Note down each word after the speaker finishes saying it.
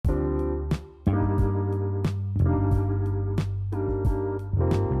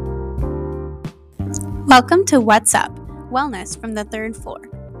Welcome to What's Up? Wellness from the Third Floor.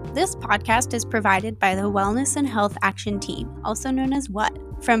 This podcast is provided by the Wellness and Health Action Team, also known as WHAT,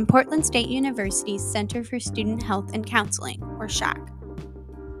 from Portland State University's Center for Student Health and Counseling, or SHAC.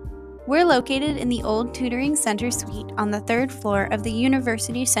 We're located in the old Tutoring Center suite on the third floor of the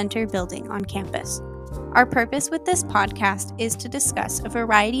University Center building on campus. Our purpose with this podcast is to discuss a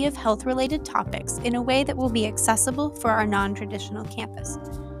variety of health-related topics in a way that will be accessible for our non-traditional campus.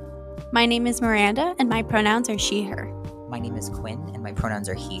 My name is Miranda, and my pronouns are she, her. My name is Quinn, and my pronouns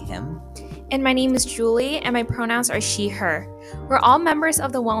are he, him. And my name is Julie, and my pronouns are she, her. We're all members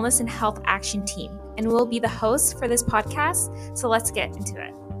of the Wellness and Health Action Team, and we'll be the hosts for this podcast, so let's get into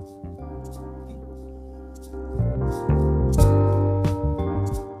it.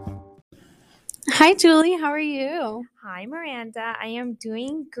 Hi, Julie. How are you? Hi, Miranda. I am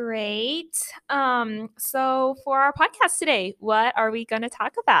doing great. So for our podcast today, what are we going to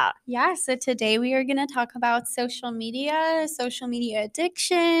talk about? Yeah, so today we are going to talk about social media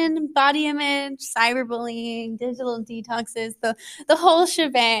addiction, body image, cyberbullying, digital detoxes, the whole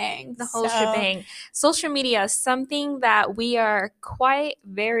shebang. Shebang. Social media is something that we are quite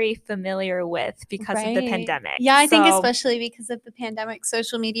very familiar with because of the pandemic. Yeah, I think especially because of the pandemic,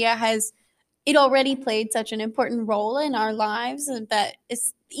 social media it already played such an important role in our lives that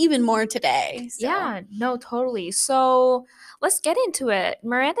it's even more today. So. Yeah, no, totally. So let's get into it.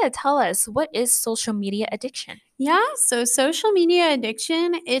 Miranda, tell us, what is social media addiction? Yeah, so social media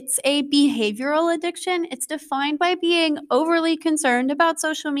addiction, it's a behavioral addiction. It's defined by being overly concerned about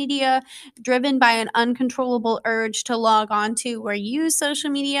social media, driven by an uncontrollable urge to log on to or use social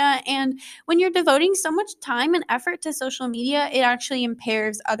media. And when you're devoting so much time and effort to social media, it actually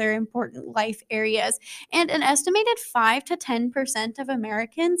impairs other important life areas. And an estimated 5 to 10% of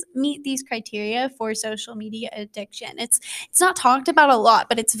Americans meet these criteria for social media addiction. It's not talked about a lot,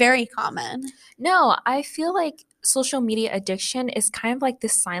 but it's very common. No, I feel like social media addiction is kind of like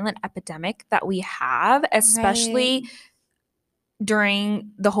this silent epidemic that we have, especially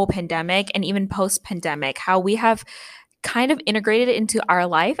during the whole pandemic and even post-pandemic, how we have kind of integrated it into our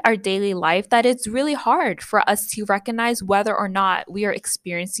life, our daily life, that it's really hard for us to recognize whether or not we are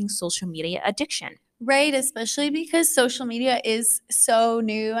experiencing social media addiction. Right, especially because social media is so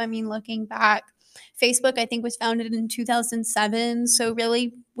new. I mean, looking back, Facebook, I think, was founded in 2007. So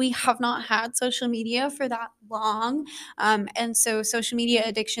really, we have not had social media for that long. And so social media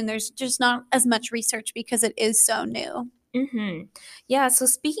addiction, there's just not as much research because it is so new. Mm-hmm. Yeah. So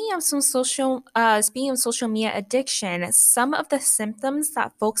speaking of social media addiction, some of the symptoms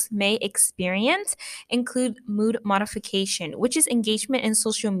that folks may experience include mood modification, which is engagement in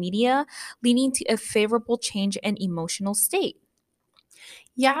social media leading to a favorable change in emotional state.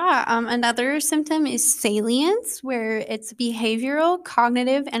 Yeah, another symptom is salience, where it's behavioral,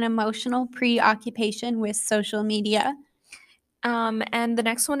 cognitive, and emotional preoccupation with social media. And the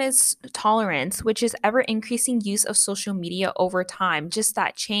next one is tolerance, which is ever increasing use of social media over time. Just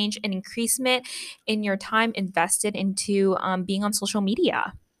that change and increasement in your time invested into being on social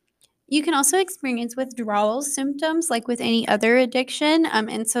media. You can also experience withdrawal symptoms like with any other addiction.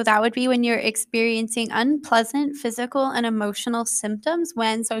 And so that would be when you're experiencing unpleasant physical and emotional symptoms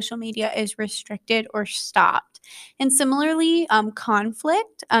when social media is restricted or stopped. And similarly,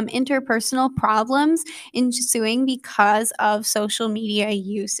 conflict, interpersonal problems ensuing because of social media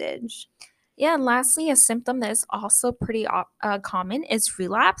usage. Yeah, and lastly, a symptom that is also pretty common is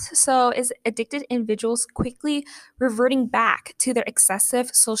relapse. So, is addicted individuals quickly reverting back to their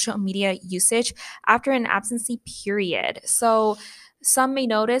excessive social media usage after an absentee period. So, some may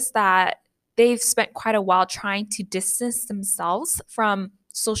notice that they've spent quite a while trying to distance themselves from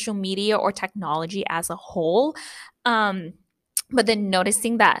social media or technology as a whole, but then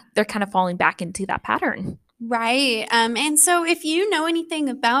noticing that they're kind of falling back into that pattern. Right. And so if you know anything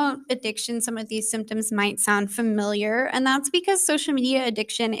about addiction, some of these symptoms might sound familiar. And that's because social media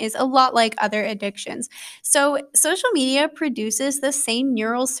addiction is a lot like other addictions. So social media produces the same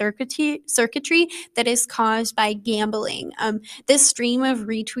neural circuitry that is caused by gambling. This stream of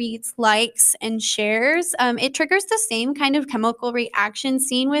retweets, likes, and shares, it triggers the same kind of chemical reaction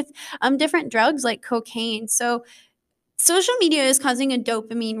seen with different drugs like cocaine. So social media is causing a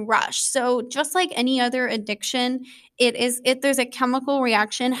dopamine rush. So just like any other addiction, there's a chemical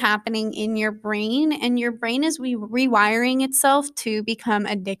reaction happening in your brain, and your brain is rewiring itself to become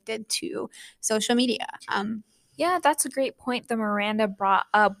addicted to social media. Yeah, that's a great point that Miranda brought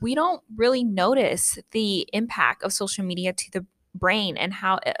up. We don't really notice the impact of social media to the brain and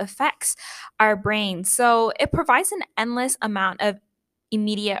how it affects our brain. So it provides an endless amount of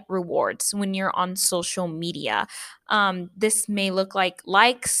immediate rewards when you're on social media. This may look like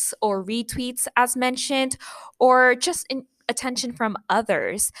likes or retweets, as mentioned, or just attention from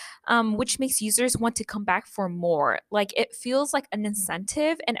others, which makes users want to come back for more. Like it feels like an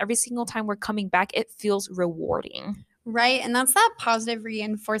incentive, and every single time we're coming back, it feels rewarding. Right. And that's that positive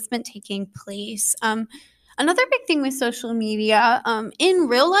reinforcement taking place. Another big thing with social media, in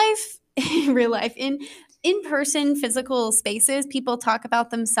real life, in person physical spaces, people talk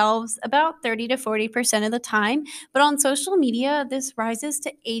about themselves about 30 to 40% of the time. But on social media, this rises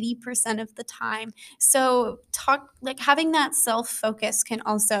to 80% of the time. So having that self-focus can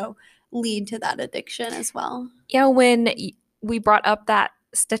also lead to that addiction as well. Yeah, when we brought up that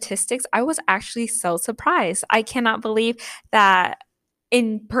statistics, I was actually so surprised. I cannot believe that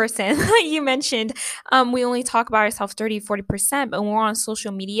in person, like you mentioned, we only talk about ourselves 30-40%, but when we're on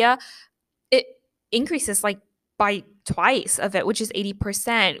social media, it increases like by twice of it, which is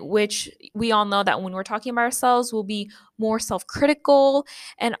 80%, which we all know that when we're talking about ourselves, we'll be more self-critical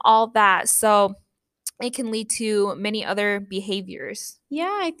and all that. So it can lead to many other behaviors.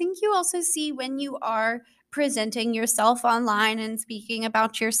 Yeah, I think you also see when you are presenting yourself online and speaking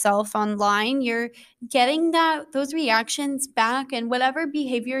about yourself online, you're getting those reactions back, and whatever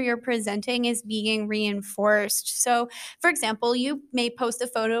behavior you're presenting is being reinforced. So, for example, you may post a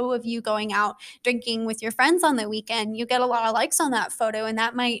photo of you going out drinking with your friends on the weekend. You get a lot of likes on that photo, and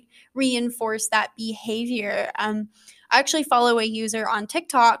that might reinforce that behavior. I actually follow a user on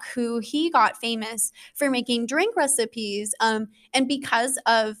TikTok who he got famous for making drink recipes. And because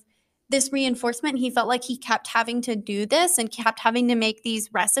of this reinforcement, he felt like he kept having to do this and kept having to make these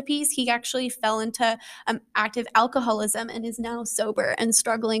recipes. He actually fell into active alcoholism and is now sober and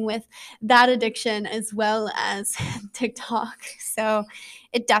struggling with that addiction as well as TikTok. So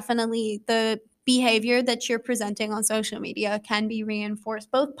it definitely, the behavior that you're presenting on social media can be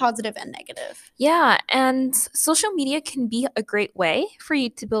reinforced, both positive and negative. Yeah, and social media can be a great way for you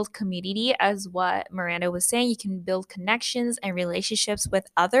to build community, as what Miranda was saying. You can build connections and relationships with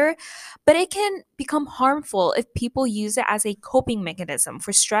other, but it can become harmful if people use it as a coping mechanism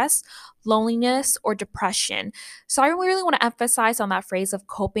for stress, loneliness, or depression. So I really want to emphasize on that phrase of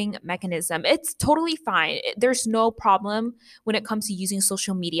coping mechanism. It's totally fine. There's no problem when it comes to using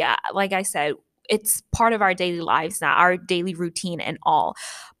social media. Like I said, it's part of our daily lives now, our daily routine and all.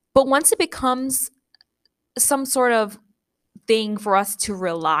 But once it becomes some sort of thing for us to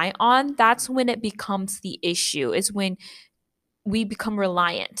rely on, that's when it becomes the issue, is when we become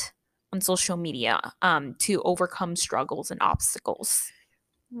reliant on social media to overcome struggles and obstacles.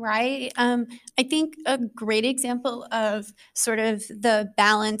 Right. I think a great example of sort of the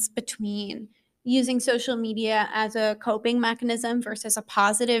balance between using social media as a coping mechanism versus a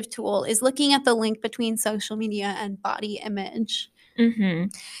positive tool is looking at the link between social media and body image. Mm-hmm.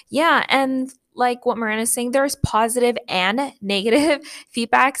 Yeah, and like what Miranda's saying, there's positive and negative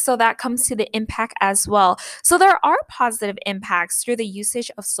feedback, so that comes to the impact as well. So there are positive impacts through the usage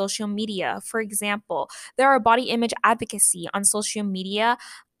of social media. For example, there are body image advocacy on social media.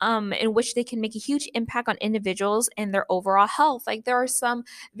 In which they can make a huge impact on individuals and their overall health. Like there are some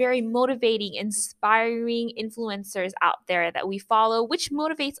very motivating, inspiring influencers out there that we follow, which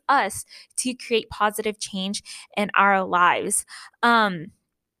motivates us to create positive change in our lives. Um,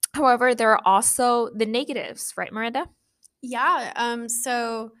 However, there are also the negatives, right, Miranda? Yeah.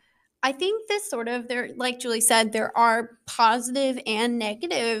 So I think this sort of there, like Julie said, there are positive and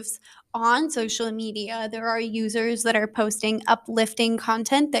negatives on social media. There are users that are posting uplifting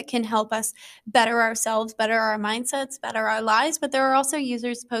content that can help us better ourselves, better our mindsets, better our lives, but there are also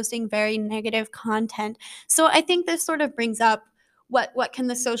users posting very negative content. So I think this sort of brings up what can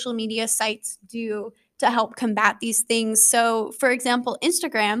the social media sites do to help combat these things. So for example,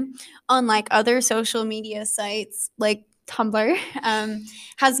 Instagram, unlike other social media sites like Tumblr,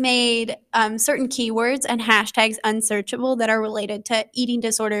 has made certain keywords and hashtags unsearchable that are related to eating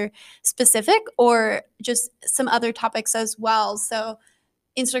disorder specific or just some other topics as well. So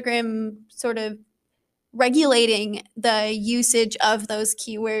Instagram sort of regulating the usage of those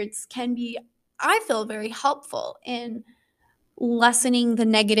keywords can be, I feel, very helpful in lessening the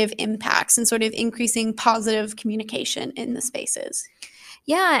negative impacts and sort of increasing positive communication in the spaces.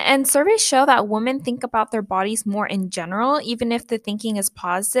 Yeah, and surveys show that women think about their bodies more in general, even if the thinking is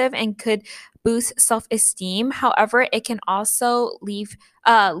positive and could boost self-esteem. However, it can also lead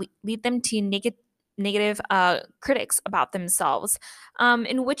them to negative critics about themselves,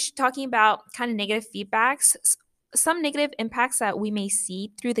 in which talking about kind of negative feedbacks. Some negative impacts that we may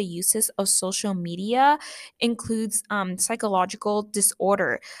see through the uses of social media includes psychological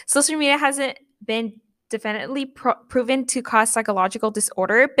disorder. Social media hasn't been definitely proven to cause psychological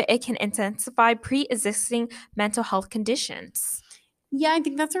disorder, but it can intensify pre-existing mental health conditions. Yeah, I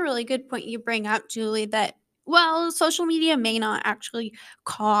think that's a really good point you bring up, Julie, that, well, social media may not actually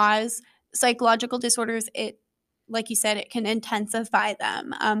cause psychological disorders. It, like you said, it can intensify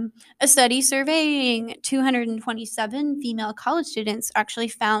them. A study surveying 227 female college students actually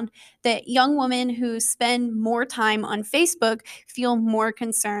found that young women who spend more time on Facebook feel more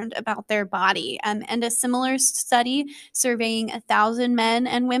concerned about their body. And a similar study surveying 1,000 men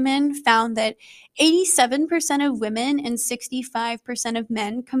and women found that 87% of women and 65% of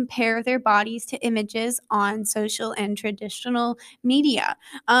men compare their bodies to images on social and traditional media.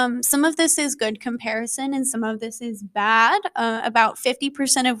 Some of this is good comparison and some of this is bad. About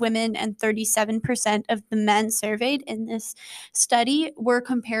 50% of women and 37% of the men surveyed in this study were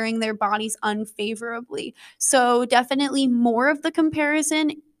comparing their bodies unfavorably. So, definitely more of the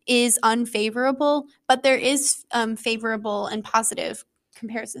comparison is unfavorable, but there is favorable and positive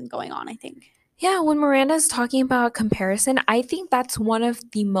comparison going on, I think. Yeah, when Miranda's talking about comparison, I think that's one of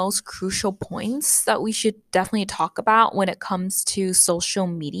the most crucial points that we should definitely talk about when it comes to social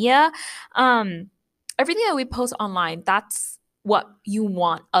media. Um, Everything that we post online, that's what you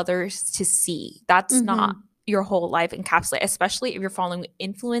want others to see. That's not your whole life encapsulated, especially if you're following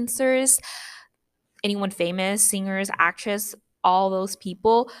influencers, anyone famous, singers, actress, all those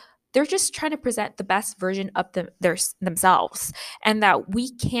people. They're just trying to present the best version of themselves, and that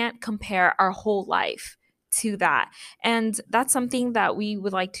we can't compare our whole life to that. And that's something that we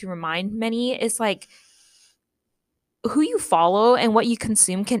would like to remind many is like who you follow and what you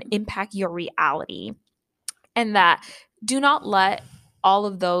consume can impact your reality. And that do not let all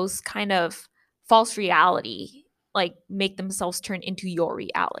of those kind of false reality like make themselves turn into your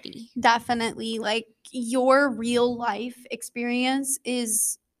reality. Definitely, like, your real life experience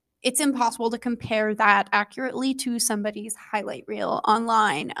is, it's impossible to compare that accurately to somebody's highlight reel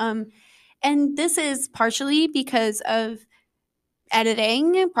online. And this is partially because of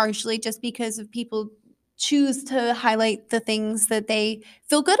editing, partially just because of people choose to highlight the things that they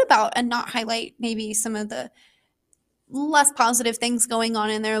feel good about and not highlight maybe some of the less positive things going on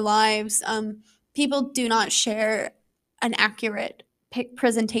in their lives. People do not share an accurate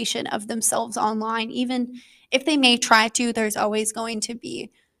presentation of themselves online. Even if they may try to, there's always going to be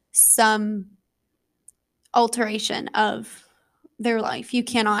some alteration of their life. You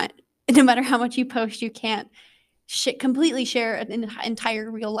cannot, no matter how much you post, you can't completely share an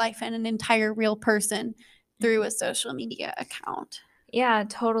entire real life and an entire real person through a social media account. Yeah,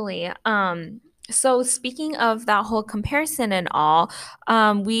 totally. So speaking of that whole comparison and all,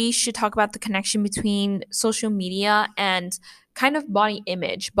 we should talk about the connection between social media and kind of body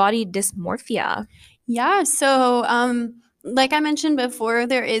image, body dysmorphia. Yeah, so like I mentioned before,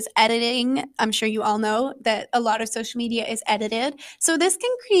 there is editing. I'm sure you all know that a lot of social media is edited. So this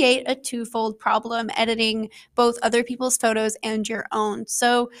can create a twofold problem, editing both other people's photos and your own.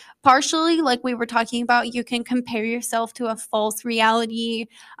 So partially, like we were talking about, you can compare yourself to a false reality,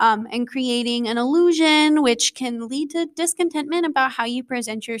 and creating an illusion, which can lead to discontentment about how you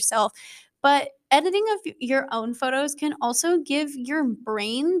present yourself. But editing of your own photos can also give your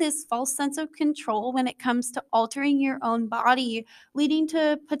brain this false sense of control when it comes to altering your own body, leading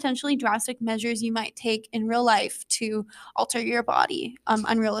to potentially drastic measures you might take in real life to alter your body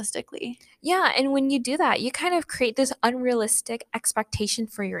unrealistically. Yeah, and when you do that, you kind of create this unrealistic expectation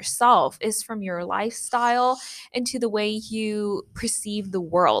for yourself is from your lifestyle into the way you perceive the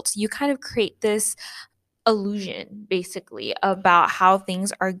world. You kind of create this illusion basically about how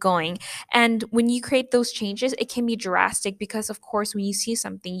things are going, and when you create those changes it can be drastic because of course when you see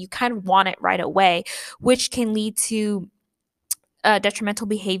something you kind of want it right away, which can lead to detrimental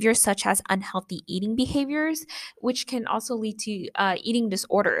behaviors such as unhealthy eating behaviors, which can also lead to eating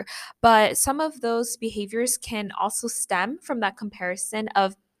disorder. But some of those behaviors can also stem from that comparison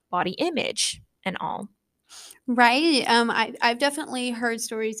of body image and all. Right. I've definitely heard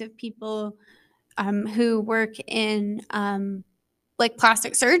stories of people who work in like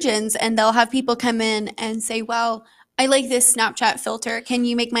plastic surgeons, and they'll have people come in and say, well, I like this Snapchat filter. Can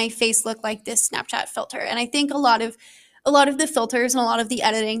you make my face look like this Snapchat filter? And I think a lot of the filters and a lot of the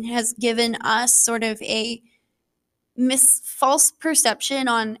editing has given us sort of a false perception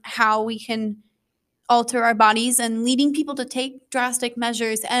on how we can alter our bodies and leading people to take drastic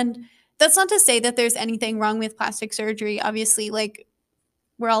measures. And that's not to say that there's anything wrong with plastic surgery. Obviously, like,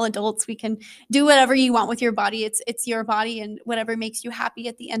 we're all adults. We can do whatever you want with your body. It's your body, and whatever makes you happy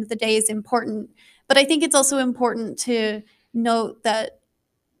at the end of the day is important. But I think it's also important to note that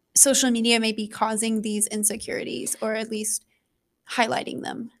social media may be causing these insecurities, or at least highlighting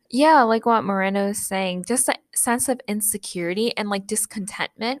them. Yeah, like what Moreno is saying, just a sense of insecurity and like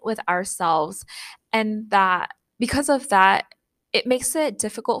discontentment with ourselves. And that because of that, it makes it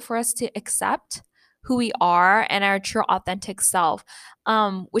difficult for us to accept who we are and our true authentic self,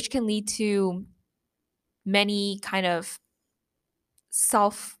 which can lead to many kind of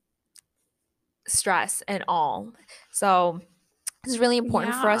self stress and all. So it's really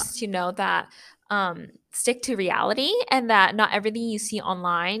important for Yeah. us to know that stick to reality and that not everything you see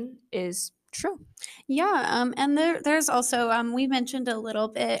online is true. Yeah, and there's also we mentioned a little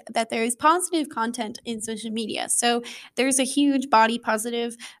bit that there's positive content in social media. So there's a huge body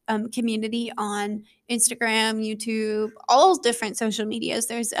positive community on Instagram, YouTube, all different social medias.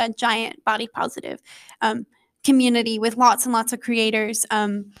 There's a giant body positive um, community with lots and lots of creators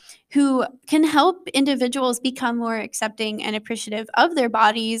who can help individuals become more accepting and appreciative of their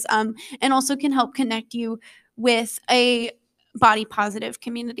bodies, and also can help connect you with a body positive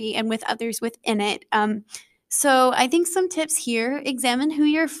community and with others within it. So I think some tips here: examine who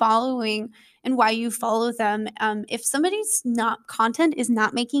you're following and why you follow them. If somebody's not content is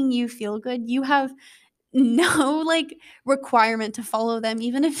not making you feel good, you have no like requirement to follow them.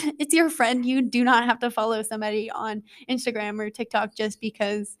 Even if it's your friend, you do not have to follow somebody on Instagram or TikTok just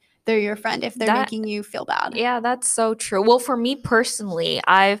because they're your friend if they're That making you feel bad. Yeah, that's so true. Well, for me personally,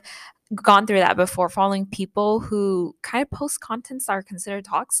 I've gone through that before, following people who kind of post contents that are considered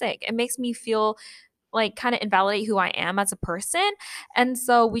toxic. It makes me feel like kind of invalidate who I am as a person. And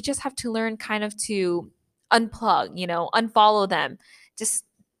so we just have to learn kind of to unplug, unfollow them. Just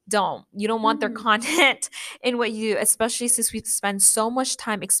don't. You don't want their Mhm. content in what you do, especially since we spend so much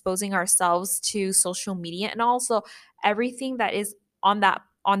time exposing ourselves to social media, and also everything that is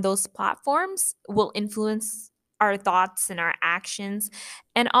on those platforms will influence our thoughts and our actions.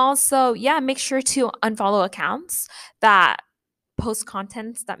 And also, yeah, make sure to unfollow accounts that post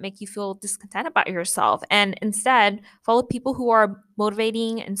contents that make you feel discontent about yourself, and instead follow people who are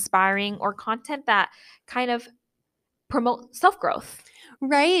motivating, inspiring, or content that kind of promote self-growth.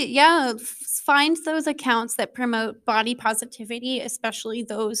 Right. Yeah. Find those accounts that promote body positivity, especially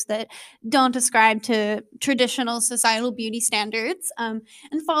those that don't ascribe to traditional societal beauty standards, and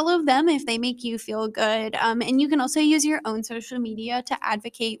follow them if they make you feel good. And you can also use your own social media to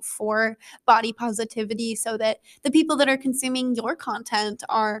advocate for body positivity so that the people that are consuming your content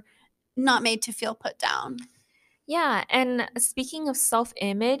are not made to feel put down. Yeah, and speaking of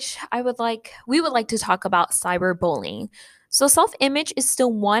self-image, we would like to talk about cyberbullying. So self-image is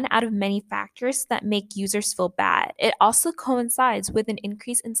still one out of many factors that make users feel bad. It also coincides with an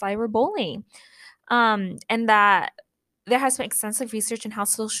increase in cyberbullying. And that there has been extensive research on how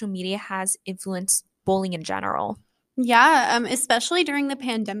social media has influenced bullying in general. Yeah, especially during the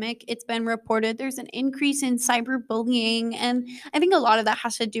pandemic, it's been reported there's an increase in cyberbullying. And I think a lot of that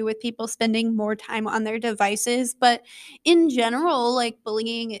has to do with people spending more time on their devices. But in general, like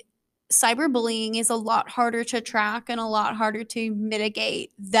cyberbullying is a lot harder to track and a lot harder to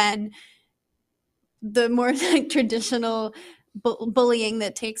mitigate than the more like traditional bullying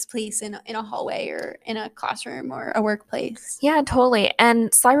that takes place in a hallway or in a classroom or a workplace. Yeah, totally.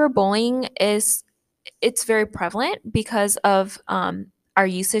 And cyberbullying it's very prevalent because of our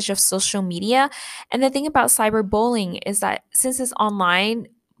usage of social media. And the thing about cyberbullying is that since it's online,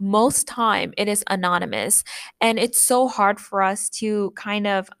 most time it is anonymous, and it's so hard for us to kind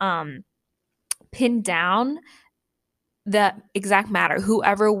of pin down the exact matter,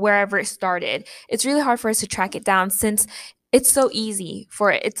 whoever, wherever it started. It's really hard for us to track it down since it's so easy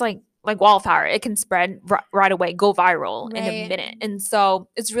for it. It's like wildfire. It can spread right away, go viral in a Right. minute. And so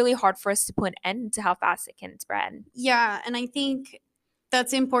it's really hard for us to put an end to how fast it can spread. Yeah, and I think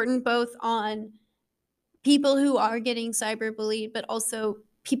that's important both on people who are getting cyberbullied, but also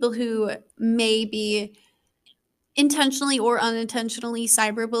people who may be intentionally or unintentionally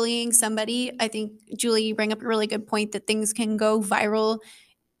cyberbullying somebody. I think, Julie, you bring up a really good point that things can go viral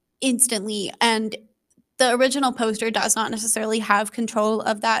instantly. And the original poster does not necessarily have control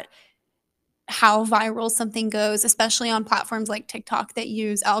of that, how viral something goes, especially on platforms like TikTok that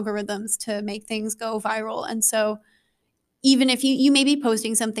use algorithms to make things go viral. And so even if you may be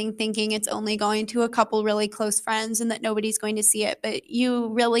posting something thinking it's only going to a couple really close friends and that nobody's going to see it, but you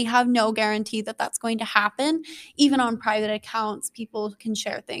really have no guarantee that that's going to happen. Even on private accounts, people can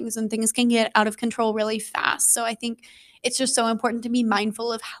share things and things can get out of control really fast. So I think it's just so important to be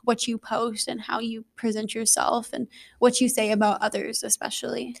mindful of what you post and how you present yourself and what you say about others,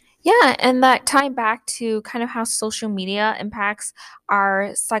 especially. Yeah, and that tying back to kind of how social media impacts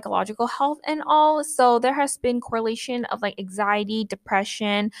our psychological health and all. So there has been correlation of like anxiety,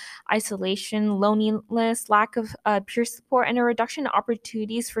 depression, isolation, loneliness, lack of peer support, and a reduction in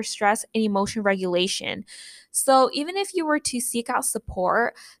opportunities for stress and emotion regulation. So even if you were to seek out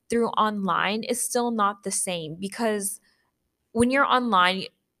support through online, it's still not the same because when you're online,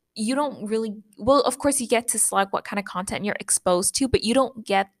 you don't really, well, of course, you get to select what kind of content you're exposed to, but you don't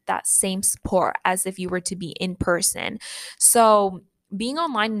get that same support as if you were to be in person. So, being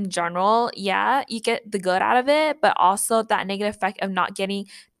online in general, yeah, you get the good out of it, but also that negative effect of not getting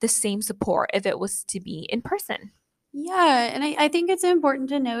the same support if it was to be in person. Yeah, and I think it's important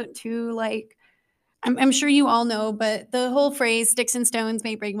to note too, like, I'm sure you all know, but the whole phrase "sticks and stones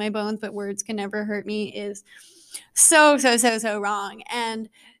may break my bones, but words can never hurt me" is so wrong. And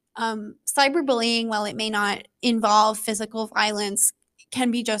cyberbullying, while it may not involve physical violence,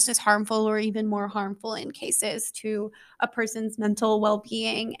 can be just as harmful or even more harmful in cases to a person's mental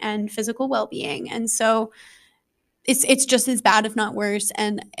well-being and physical well-being. And so it's just as bad, if not worse.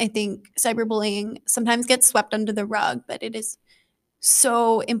 And I think cyberbullying sometimes gets swept under the rug, but it is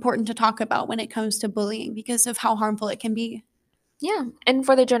so important to talk about when it comes to bullying because of how harmful it can be. Yeah, and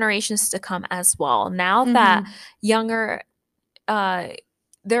for the generations to come as well. Now that Mhm. younger uh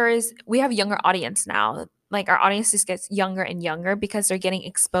we have a younger audience now, like our audience just gets younger and younger because they're getting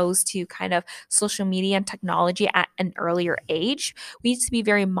exposed to kind of social media and technology at an earlier age. We need to be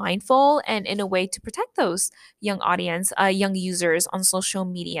very mindful and in a way to protect those young audience, young users on social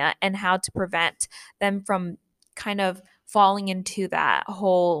media, and how to prevent them from kind of falling into that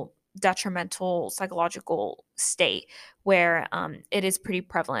whole detrimental psychological state where it is pretty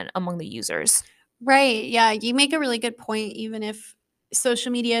prevalent among the users. Right. Yeah. You make a really good point. Even if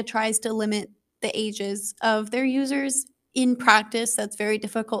social media tries to limit the ages of their users, in practice, that's very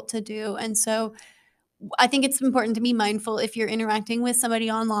difficult to do. And so I think it's important to be mindful if you're interacting with somebody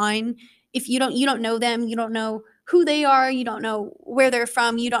online. If you don't know them, you don't know who they are, you don't know where they're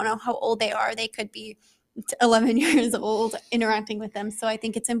from, you don't know how old they are. They could be 11 years old interacting with them. So I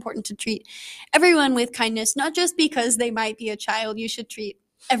think it's important to treat everyone with kindness, not just because they might be a child. You should treat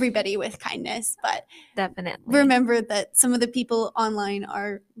everybody with kindness, but Definitely. remember that some of the people online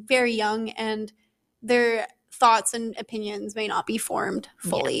are very young and their thoughts and opinions may not be formed Yeah.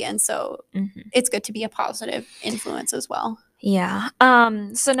 fully. And so Mhm. it's good to be a positive influence as well. Yeah.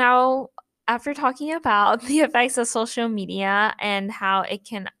 So now after talking about the effects of social media and how it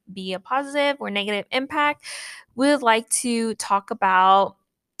can be a positive or negative impact, we would like to talk about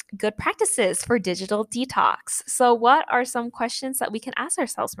good practices for digital detox. So what are some questions that we can ask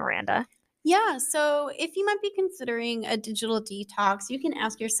ourselves, Miranda? Yeah, so if you might be considering a digital detox, you can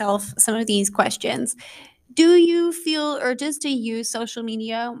ask yourself some of these questions. Do you feel urges to use social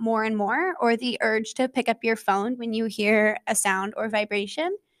media more and more, or the urge to pick up your phone when you hear a sound or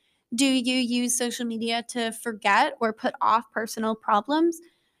vibration? Do you use social media to forget or put off personal problems?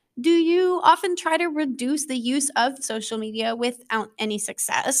 Do you often try to reduce the use of social media without any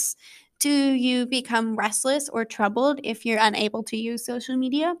success? Do you become restless or troubled if you're unable to use social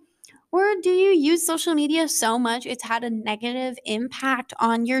media? Or do you use social media so much it's had a negative impact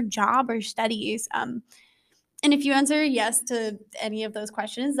on your job or studies? And if you answer yes to any of those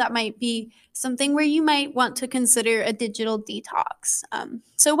questions, that might be something where you might want to consider a digital detox.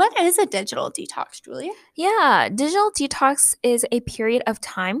 So, what is a digital detox, Julia? Yeah, digital detox is a period of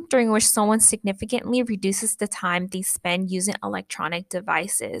time during which someone significantly reduces the time they spend using electronic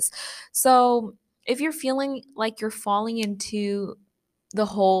devices. So, if you're feeling like you're falling into the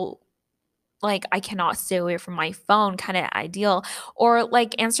whole like I cannot stay away from my phone kind of ideal, or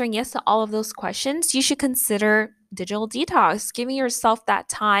like answering yes to all of those questions, you should consider digital detox, giving yourself that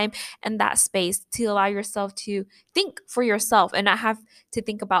time and that space to allow yourself to think for yourself and not have to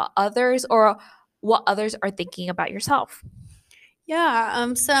think about others or what others are thinking about yourself.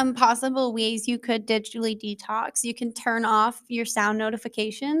 Yeah, some possible ways you could digitally detox. You can turn off your sound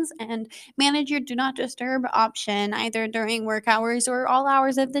notifications and manage your do not disturb option either during work hours or all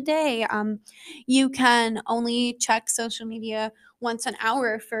hours of the day. You can only check social media once an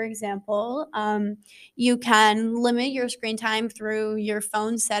hour, for example. You can limit your screen time through your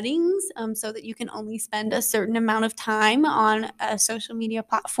phone settings so that you can only spend a certain amount of time on a social media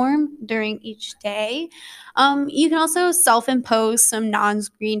platform during each day. You can also self impose some non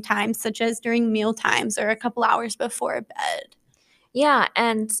screen time, such as during meal times or a couple hours before bed. Yeah,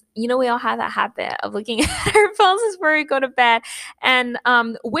 and we all have that habit of looking at our phones before we go to bed, and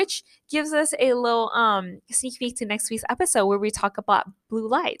which gives us a little sneak peek to next week's episode where we talk about blue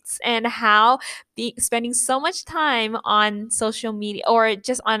lights and how spending so much time on social media or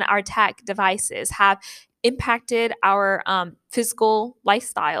just on our tech devices have impacted our physical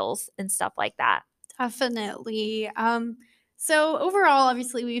lifestyles and stuff like that. Definitely. So overall,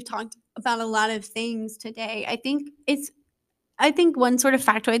 obviously, we've talked about a lot of things today. I think one sort of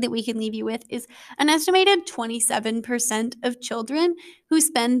factoid that we can leave you with is an estimated 27% of children who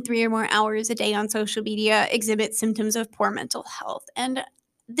spend 3 or more hours a day on social media exhibit symptoms of poor mental health. And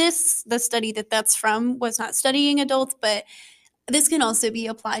the study that's from was not studying adults, but this can also be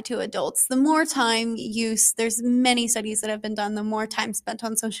applied to adults. The more time use, there's many studies that have been done, the more time spent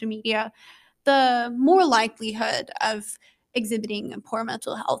on social media, the more likelihood of exhibiting poor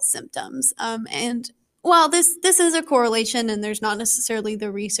mental health symptoms. And while this is a correlation and there's not necessarily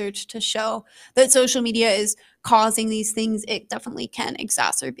the research to show that social media is causing these things, it definitely can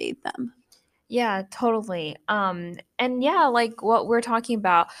exacerbate them. Yeah, totally. And yeah, like what we're talking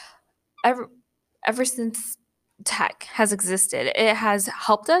about, ever since tech has existed, it has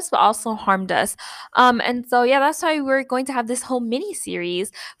helped us but also harmed us. And so yeah, that's why we're going to have this whole mini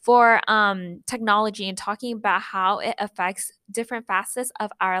series for technology and talking about how it affects different facets of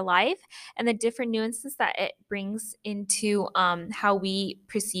our life and the different nuances that it brings into how we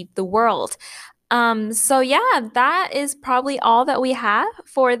perceive the world. So yeah, that is probably all that we have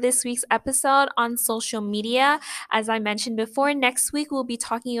for this week's episode on social media. As I mentioned before, next week we'll be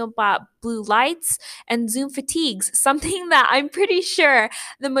talking about blue lights and Zoom fatigues, something that I'm pretty sure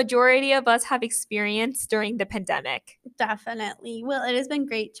the majority of us have experienced during the pandemic. Definitely. Well, it has been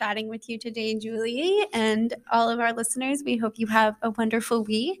great chatting with you today, Julie, and all of our listeners. We hope you have a wonderful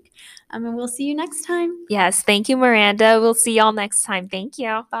week, and we'll see you next time. Yes, thank you, Miranda. We'll see y'all next time. Thank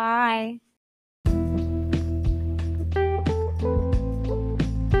you. Bye.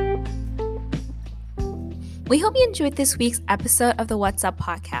 We hope you enjoyed this week's episode of the What's Up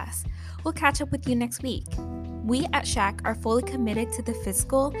podcast. We'll catch up with you next week. We at SHAC are fully committed to the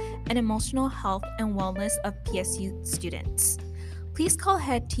physical and emotional health and wellness of PSU students. Please call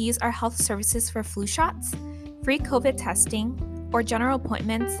ahead to use our health services for flu shots, free COVID testing, or general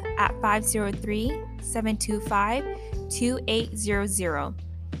appointments at 503-725-2800.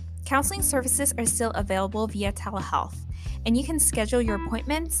 Counseling services are still available via telehealth, and you can schedule your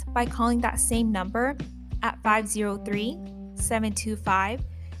appointments by calling that same number at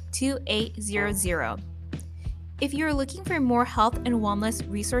 503-725-2800. If you're looking for more health and wellness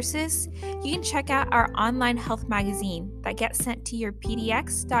resources, you can check out our online health magazine that gets sent to your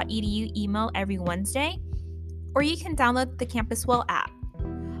pdx.edu email every Wednesday, or you can download the Campus Well app.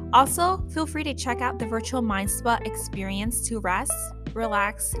 Also, feel free to check out the virtual Mind Spa experience to rest,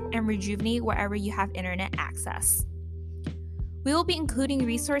 relax, and rejuvenate wherever you have internet access. We will be including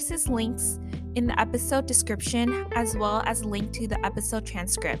resources links in the episode description as well as a link to the episode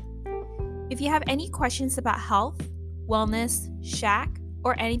transcript. If you have any questions about health, wellness, SHAC,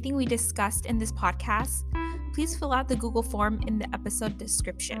 or anything we discussed in this podcast, please fill out the Google form in the episode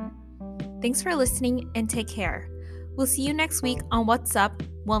description. Thanks for listening and take care. We'll see you next week on What's Up,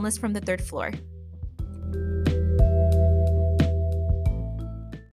 Wellness from the Third Floor.